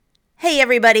Hey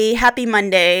everybody, happy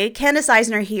Monday. Candace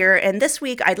Eisner here, and this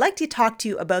week I'd like to talk to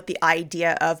you about the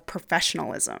idea of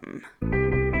professionalism.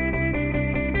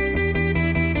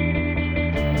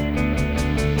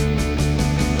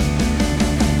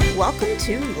 Welcome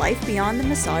to Life Beyond the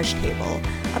Massage Table,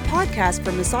 a podcast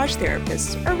for massage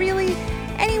therapists, or really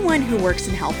anyone who works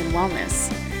in health and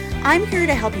wellness. I'm here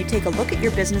to help you take a look at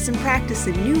your business and practice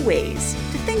in new ways,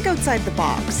 to think outside the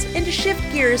box, and to shift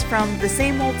gears from the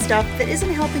same old stuff that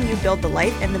isn't helping you build the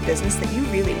life and the business that you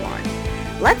really want.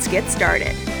 Let's get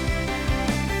started.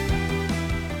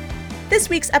 This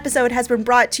week's episode has been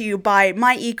brought to you by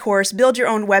my e-course, Build Your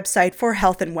Own Website for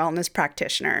Health and Wellness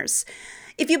Practitioners.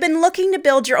 If you've been looking to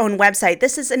build your own website,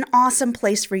 this is an awesome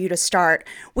place for you to start.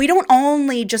 We don't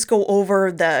only just go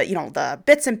over the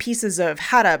bits and pieces of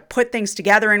how to put things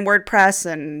together in WordPress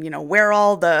and, where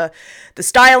all the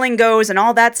styling goes and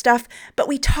all that stuff, but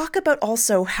we talk about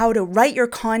also how to write your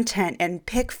content and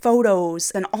pick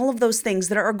photos and all of those things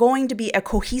that are going to be a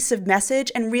cohesive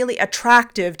message and really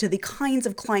attractive to the kinds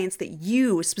of clients that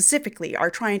you specifically are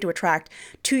trying to attract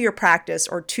to your practice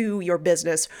or to your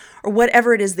business or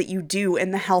whatever it is that you do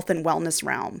in the health and wellness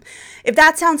realm. If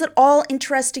that sounds at all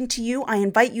interesting to you, I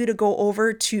invite you to go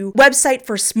over to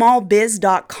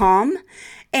websiteforsmallbiz.com,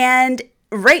 and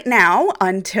right now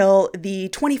until the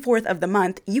 24th of the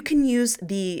month, you can use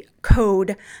the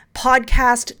code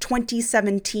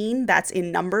podcast2017, that's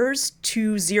in numbers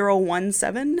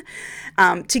 2017,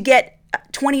 to get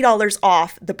 $20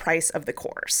 off the price of the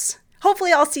course.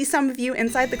 Hopefully I'll see some of you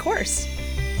inside the course.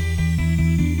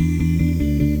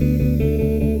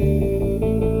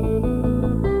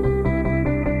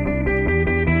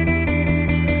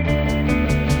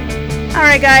 All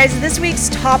right, guys, this week's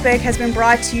topic has been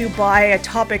brought to you by a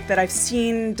topic that I've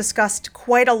seen discussed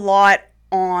quite a lot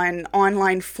on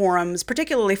online forums,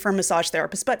 particularly for massage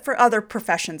therapists, but for other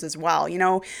professions as well,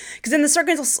 because in the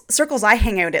circles I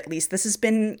hang out, at least, this has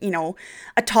been,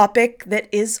 a topic that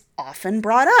is often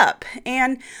brought up.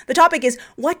 And the topic is,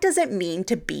 what does it mean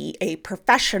to be a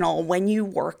professional when you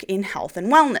work in health and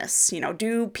wellness?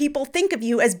 Do people think of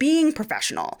you as being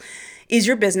professional? Is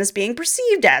your business being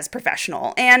perceived as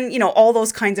professional? And, all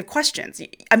those kinds of questions.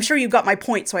 I'm sure you got my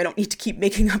point, so I don't need to keep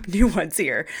making up new ones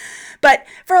here. But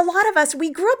for a lot of us,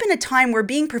 we grew up in a time where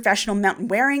being professional meant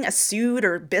wearing a suit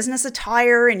or business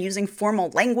attire and using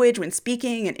formal language when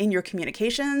speaking and in your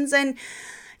communications. And,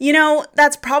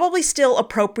 that's probably still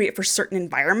appropriate for certain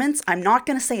environments. I'm not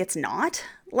going to say it's not.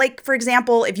 Like, for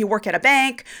example, if you work at a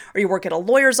bank or you work at a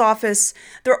lawyer's office,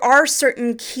 there are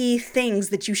certain key things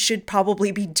that you should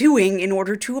probably be doing in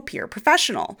order to appear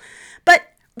professional. But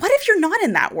what if you're not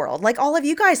in that world? Like all of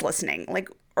you guys listening,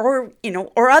 or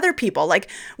other people. Like,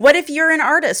 what if you're an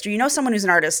artist or someone who's an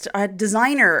artist, a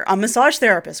designer, a massage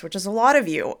therapist, which is a lot of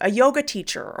you, a yoga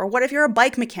teacher, or what if you're a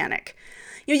bike mechanic?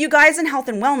 You guys in health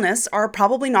and wellness are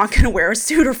probably not going to wear a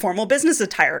suit or formal business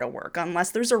attire to work unless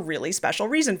there's a really special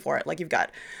reason for it. Like you've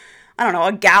got,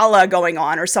 a gala going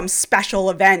on or some special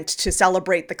event to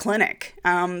celebrate the clinic.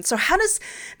 So how does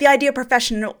the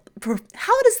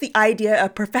idea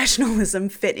of professionalism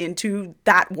fit into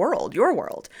that world, your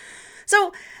world?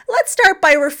 So let's start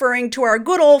by referring to our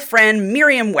good old friend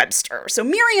Merriam-Webster. So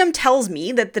Merriam tells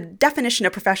me that the definition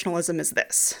of professionalism is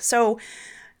this. So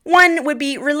one would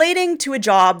be relating to a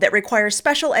job that requires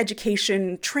special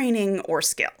education, training, or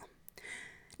skill.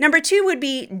 Number two would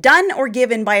be done or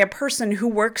given by a person who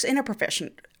works in a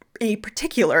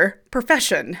particular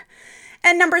profession.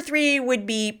 And number three would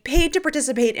be paid to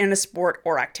participate in a sport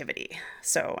or activity.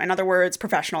 So, in other words,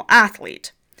 professional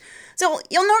athlete. So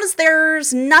you'll notice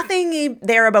there's nothing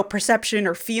there about perception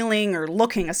or feeling or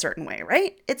looking a certain way,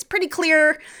 right? It's pretty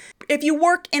clear. If you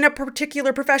work in a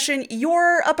particular profession,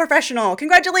 you're a professional.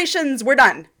 Congratulations, we're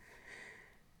done.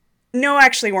 No,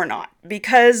 actually, we're not.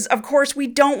 Because, of course, we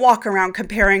don't walk around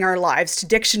comparing our lives to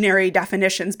dictionary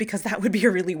definitions because that would be a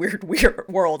really weird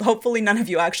world. Hopefully none of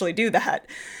you actually do that.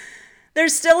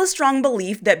 There's still a strong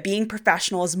belief that being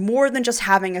professional is more than just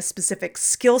having a specific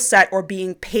skill set or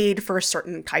being paid for a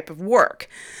certain type of work.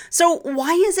 So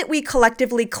why is it we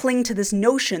collectively cling to this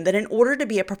notion that in order to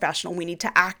be a professional, we need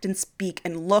to act and speak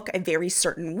and look a very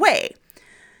certain way?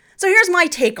 So here's my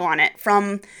take on it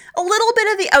from a little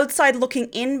bit of the outside looking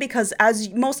in, because as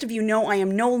most of you know, I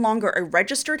am no longer a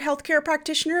registered healthcare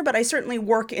practitioner, but I certainly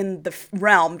work in the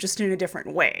realm just in a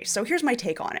different way. So here's my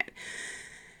take on it.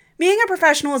 Being a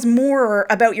professional is more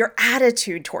about your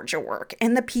attitude towards your work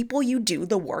and the people you do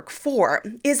the work for.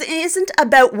 It isn't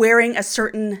about wearing a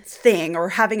certain thing or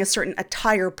having a certain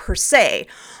attire per se.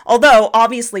 Although,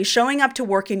 obviously, showing up to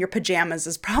work in your pajamas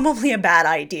is probably a bad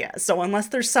idea. So unless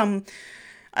there's some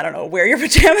I don't know, wear your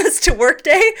pajamas to work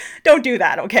day. Don't do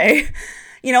that, okay?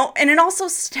 And it also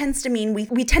tends to mean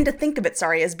we tend to think of it,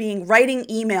 as being writing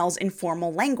emails in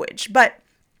formal language. But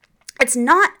it's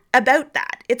not about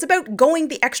that. It's about going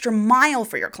the extra mile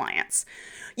for your clients.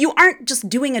 You aren't just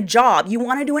doing a job. You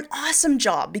want to do an awesome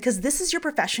job because this is your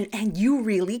profession and you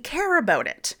really care about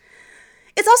it.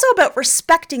 It's also about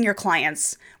respecting your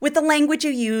clients with the language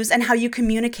you use and how you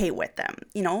communicate with them.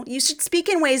 You should speak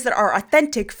in ways that are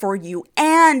authentic for you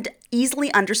and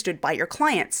easily understood by your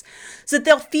clients so that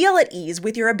they'll feel at ease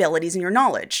with your abilities and your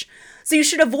knowledge. So you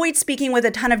should avoid speaking with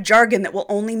a ton of jargon that will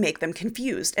only make them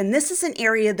confused. And this is an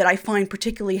area that I find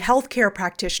particularly healthcare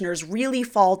practitioners really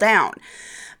fall down.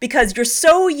 Because you're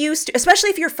so used to, especially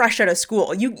if you're fresh out of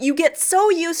school, you get so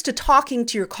used to talking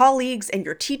to your colleagues and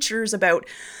your teachers about,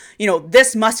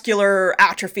 this muscular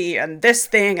atrophy and this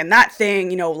thing and that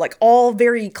thing, like all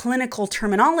very clinical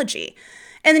terminology.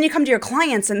 And then you come to your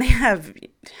clients and they have,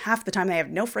 half the time they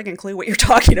have no friggin' clue what you're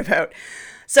talking about.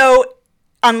 So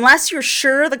unless you're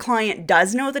sure the client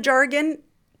does know the jargon,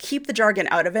 keep the jargon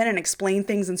out of it and explain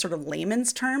things in sort of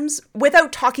layman's terms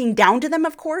without talking down to them,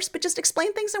 of course, but just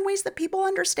explain things in ways that people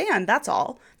understand. That's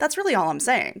all. That's really all I'm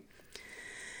saying.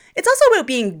 It's also about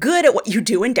being good at what you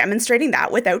do and demonstrating that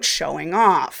without showing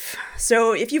off.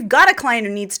 So if you've got a client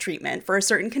who needs treatment for a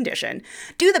certain condition,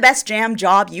 do the best jam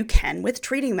job you can with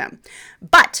treating them.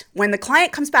 But when the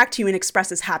client comes back to you and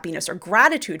expresses happiness or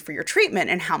gratitude for your treatment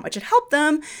and how much it helped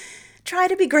them, try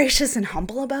to be gracious and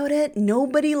humble about it.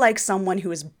 Nobody likes someone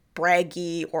who is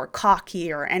braggy or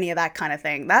cocky or any of that kind of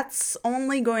thing. That's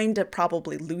only going to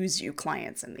probably lose you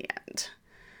clients in the end.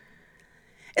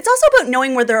 It's also about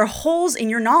knowing where there are holes in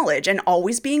your knowledge and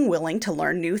always being willing to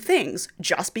learn new things.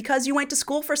 Just because you went to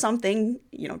school for something,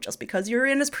 just because you're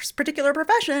in a particular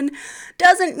profession,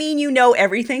 doesn't mean you know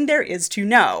everything there is to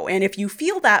know. And if you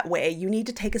feel that way, you need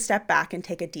to take a step back and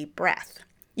take a deep breath.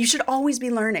 You should always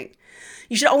be learning.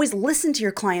 You should always listen to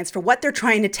your clients for what they're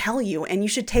trying to tell you, and you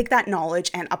should take that knowledge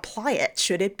and apply it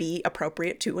should it be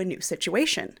appropriate to a new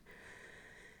situation.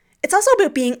 It's also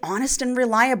about being honest and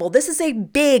reliable. This is a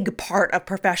big part of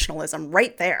professionalism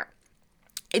right there.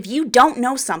 If you don't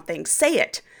know something, say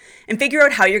it and figure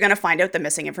out how you're going to find out the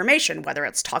missing information, whether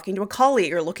it's talking to a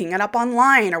colleague or looking it up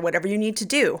online or whatever you need to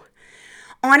do.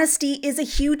 Honesty is a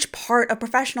huge part of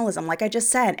professionalism, like I just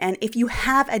said, and if you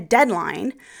have a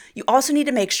deadline, you also need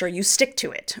to make sure you stick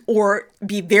to it or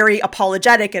be very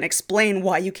apologetic and explain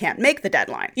why you can't make the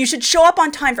deadline. You should show up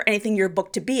on time for anything you're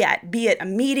booked to be at, be it a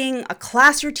meeting, a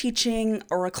class you're teaching,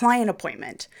 or a client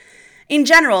appointment. In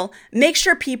general, make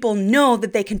sure people know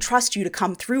that they can trust you to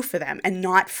come through for them and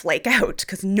not flake out,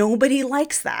 because nobody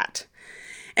likes that.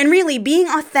 And really, being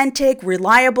authentic,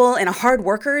 reliable, and a hard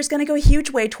worker is going to go a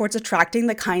huge way towards attracting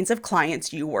the kinds of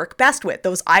clients you work best with,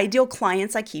 those ideal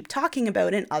clients I keep talking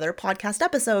about in other podcast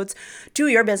episodes, to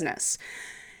your business.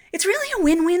 It's really a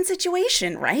win-win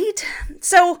situation, right?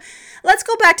 So let's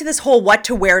go back to this whole what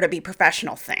to wear to be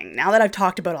professional thing, now that I've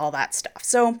talked about all that stuff.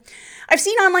 So I've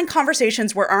seen online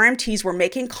conversations where RMTs were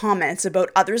making comments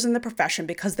about others in the profession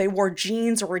because they wore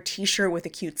jeans or a t-shirt with a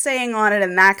cute saying on it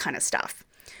and that kind of stuff.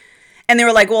 And they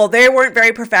were like, well, they weren't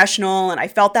very professional, and I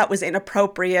felt that was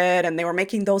inappropriate, and they were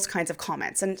making those kinds of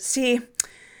comments. And see,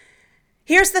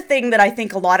 here's the thing that I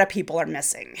think a lot of people are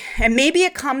missing. And maybe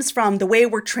it comes from the way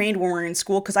we're trained when we're in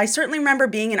school, because I certainly remember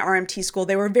being in RMT school,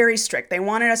 they were very strict. They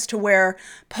wanted us to wear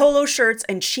polo shirts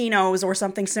and chinos or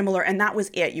something similar, and that was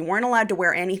it. You weren't allowed to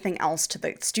wear anything else to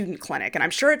the student clinic. And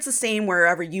I'm sure it's the same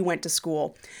wherever you went to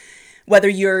school. Whether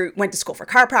you went to school for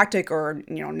chiropractic or,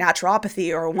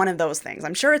 naturopathy or one of those things.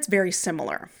 I'm sure it's very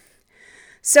similar.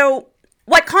 So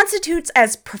what constitutes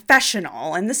as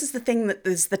professional, and this is the thing that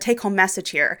is the take-home message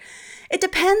here, it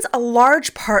depends a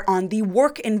large part on the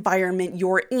work environment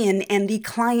you're in and the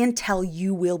clientele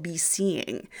you will be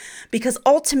seeing. Because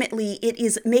ultimately, it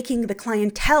is making the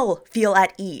clientele feel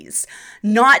at ease,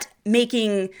 not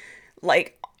making,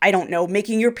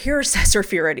 making your peer assessor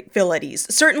feel at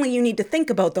ease. Certainly you need to think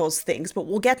about those things, but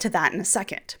we'll get to that in a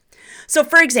second. So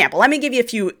for example, let me give you a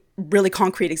few really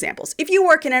concrete examples. If you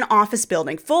work in an office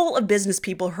building full of business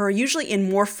people who are usually in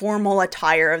more formal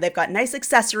attire, they've got nice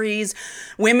accessories,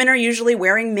 women are usually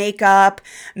wearing makeup,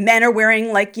 men are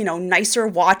wearing nicer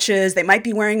watches, they might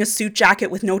be wearing a suit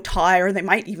jacket with no tie, or they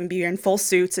might even be in full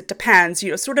suits, it depends,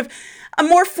 sort of a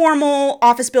more formal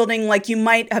office building like you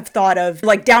might have thought of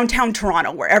like downtown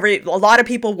Toronto, where a lot of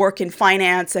people work in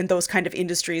finance and those kind of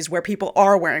industries where people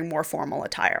are wearing more formal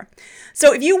attire.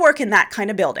 So if you work in that kind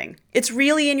of building, it's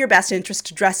really in your best interest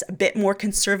to dress a bit more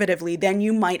conservatively than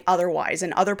you might otherwise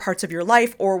in other parts of your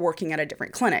life or working at a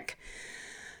different clinic.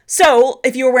 So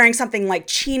if you were wearing something like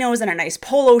chinos and a nice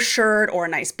polo shirt or a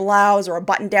nice blouse or a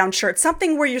button-down shirt,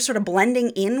 something where you're sort of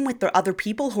blending in with the other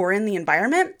people who are in the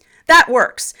environment, that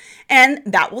works. And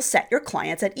that will set your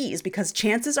clients at ease because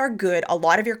chances are good a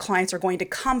lot of your clients are going to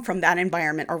come from that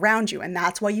environment around you. And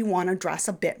that's why you want to dress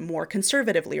a bit more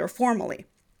conservatively or formally.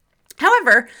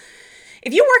 However,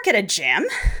 if you work at a gym,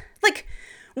 like,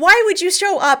 why would you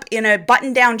show up in a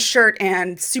button-down shirt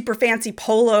and super fancy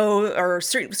polo or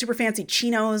super fancy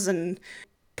chinos and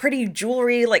pretty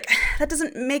jewelry? Like, that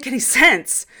doesn't make any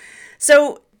sense.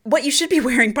 So what you should be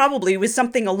wearing probably was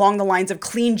something along the lines of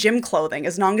clean gym clothing,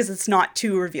 as long as it's not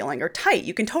too revealing or tight.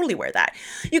 You can totally wear that.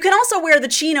 You can also wear the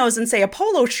chinos and, say, a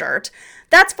polo shirt.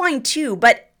 That's fine too,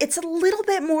 but it's a little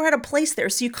bit more out of place there.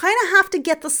 So you kind of have to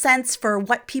get the sense for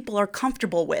what people are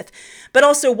comfortable with, but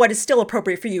also what is still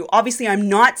appropriate for you. Obviously, I'm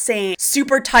not saying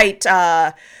super tight,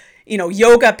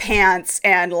 yoga pants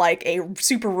and like a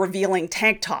super revealing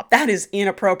tank top. That is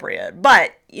inappropriate.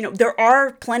 But, there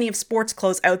are plenty of sports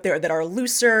clothes out there that are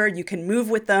looser. You can move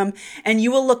with them and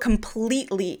you will look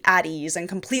completely at ease and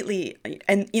completely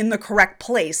in the correct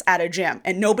place at a gym.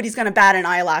 And nobody's going to bat an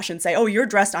eyelash and say, oh, you're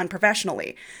dressed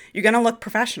unprofessionally. You're going to look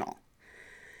professional.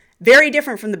 Very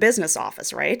different from the business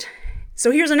office, right?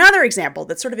 So here's another example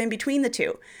that's sort of in between the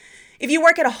two. If you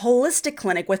work at a holistic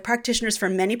clinic with practitioners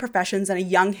from many professions and a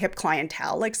young, hip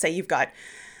clientele, like say you've got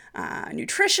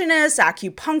nutritionists,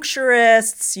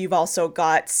 acupuncturists, you've also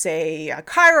got, say, a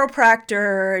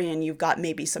chiropractor, and you've got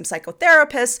maybe some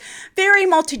psychotherapists, very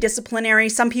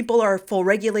multidisciplinary. Some people are full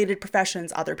regulated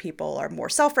professions, other people are more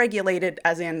self-regulated,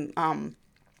 as in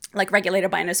like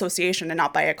regulated by an association and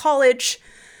not by a college.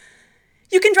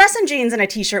 You can dress in jeans and a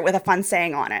t-shirt with a fun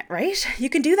saying on it, right? You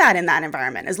can do that in that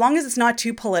environment, as long as it's not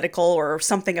too political or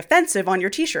something offensive on your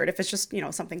t-shirt. If it's just,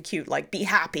 something cute, like be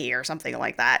happy or something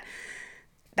like that,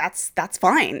 that's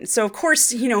fine. So of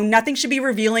course, nothing should be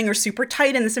revealing or super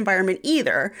tight in this environment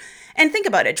either. And think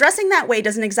about it, dressing that way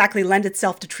doesn't exactly lend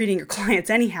itself to treating your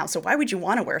clients anyhow. So why would you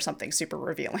want to wear something super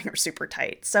revealing or super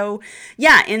tight? So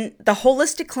yeah, in the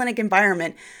holistic clinic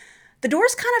environment, the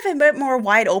door's kind of a bit more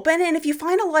wide open. And if you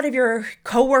find a lot of your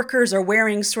coworkers are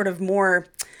wearing sort of a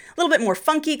little bit more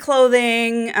funky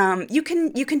clothing, you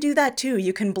can do that too.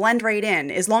 You can blend right in.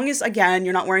 As long as, again,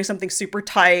 you're not wearing something super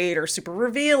tight or super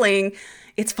revealing,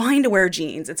 it's fine to wear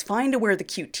jeans. It's fine to wear the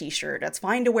cute t-shirt. It's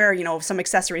fine to wear, some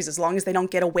accessories, as long as they don't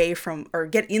get in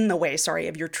the way,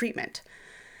 of your treatment.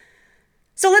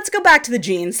 So let's go back to the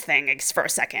jeans thing for a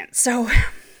second. So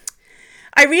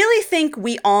I really think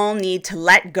we all need to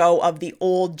let go of the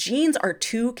old jeans are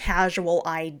too casual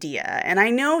idea. And I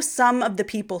know some of the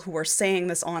people who are saying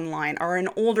this online are an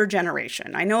older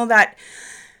generation. I know that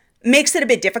makes it a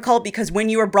bit difficult because when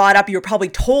you were brought up, you were probably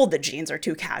told that jeans are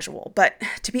too casual. But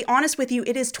to be honest with you,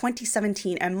 it is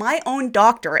 2017 and my own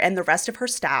doctor and the rest of her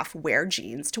staff wear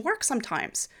jeans to work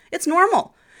sometimes. It's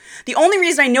normal. The only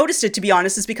reason I noticed it, to be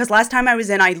honest, is because last time I was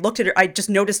in, I looked at her, I just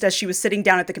noticed as she was sitting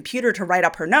down at the computer to write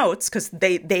up her notes, because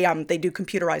they do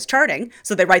computerized charting,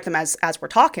 so they write them as we're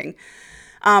talking.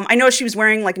 I noticed she was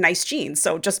wearing like nice jeans,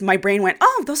 so just my brain went,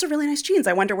 oh, those are really nice jeans.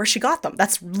 I wonder where she got them.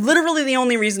 That's literally the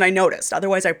only reason I noticed.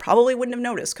 Otherwise, I probably wouldn't have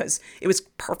noticed because it was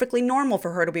perfectly normal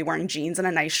for her to be wearing jeans and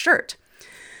a nice shirt.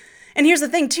 And here's the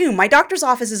thing too, my doctor's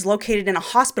office is located in a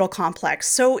hospital complex,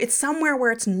 so it's somewhere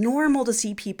where it's normal to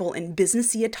see people in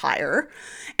businessy attire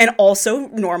and also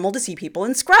normal to see people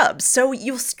in scrubs. So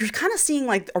you're kind of seeing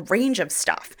like a range of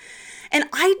stuff. And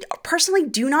I personally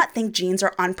do not think jeans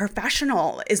are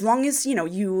unprofessional, as long as,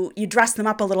 you dress them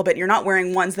up a little bit. You're not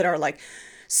wearing ones that are like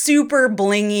super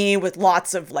blingy with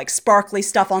lots of like sparkly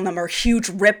stuff on them or huge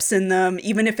rips in them.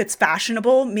 Even if it's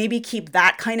fashionable, maybe keep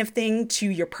that kind of thing to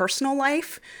your personal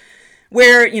life.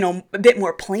 Wear, a bit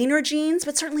more plainer jeans,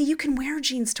 but certainly you can wear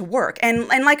jeans to work. And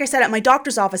like I said, at my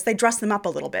doctor's office, they dress them up a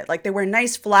little bit. Like they wear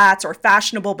nice flats or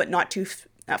fashionable, but not too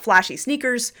flashy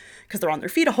sneakers because they're on their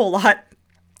feet a whole lot.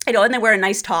 And they wear a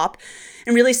nice top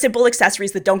and really simple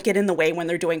accessories that don't get in the way when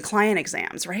they're doing client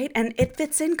exams, right? And it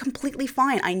fits in completely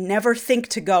fine. I never think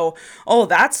to go, oh,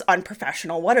 that's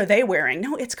unprofessional. What are they wearing?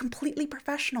 No, it's completely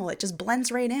professional. It just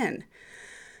blends right in.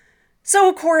 So,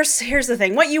 of course, here's the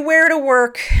thing. What you wear to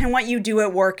work and what you do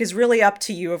at work is really up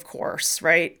to you, of course,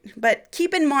 right? But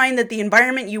keep in mind that the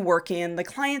environment you work in, the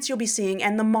clients you'll be seeing,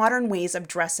 and the modern ways of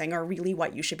dressing are really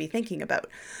what you should be thinking about.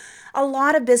 A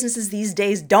lot of businesses these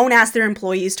days don't ask their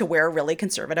employees to wear really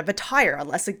conservative attire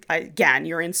unless, again,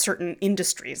 you're in certain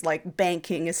industries, like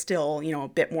banking is still, a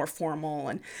bit more formal,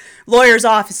 and lawyers'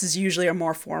 offices usually are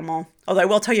more formal. Although I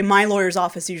will tell you, my lawyer's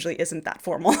office usually isn't that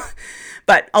formal,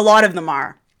 but a lot of them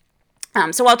are.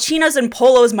 So while chinos and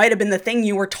polos might have been the thing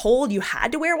you were told you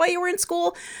had to wear while you were in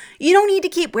school, you don't need to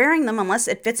keep wearing them unless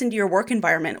it fits into your work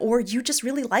environment or you just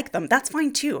really like them. That's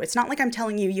fine too. It's not like I'm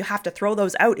telling you you have to throw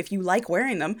those out if you like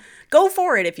wearing them. Go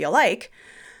for it if you like.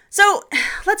 So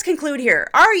let's conclude here.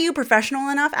 Are you professional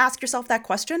enough? Ask yourself that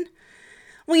question.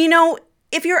 Well,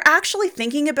 if you're actually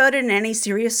thinking about it in any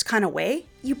serious kind of way,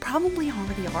 you probably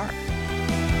already are.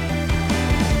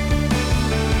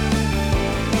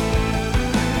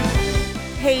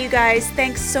 Hey, you guys,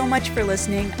 thanks so much for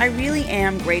listening. I really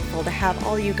am grateful to have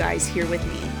all you guys here with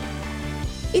me.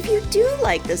 If you do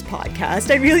like this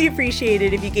podcast, I'd really appreciate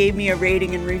it if you gave me a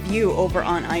rating and review over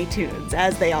on iTunes,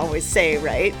 as they always say,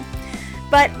 right?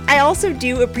 But I also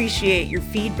do appreciate your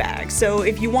feedback, so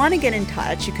if you want to get in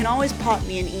touch, you can always pop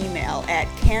me an email at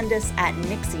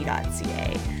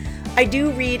candice@nixie.ca. I do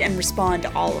read and respond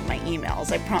to all of my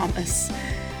emails, I promise.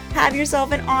 Have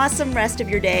yourself an awesome rest of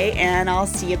your day, and I'll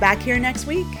see you back here next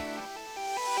week.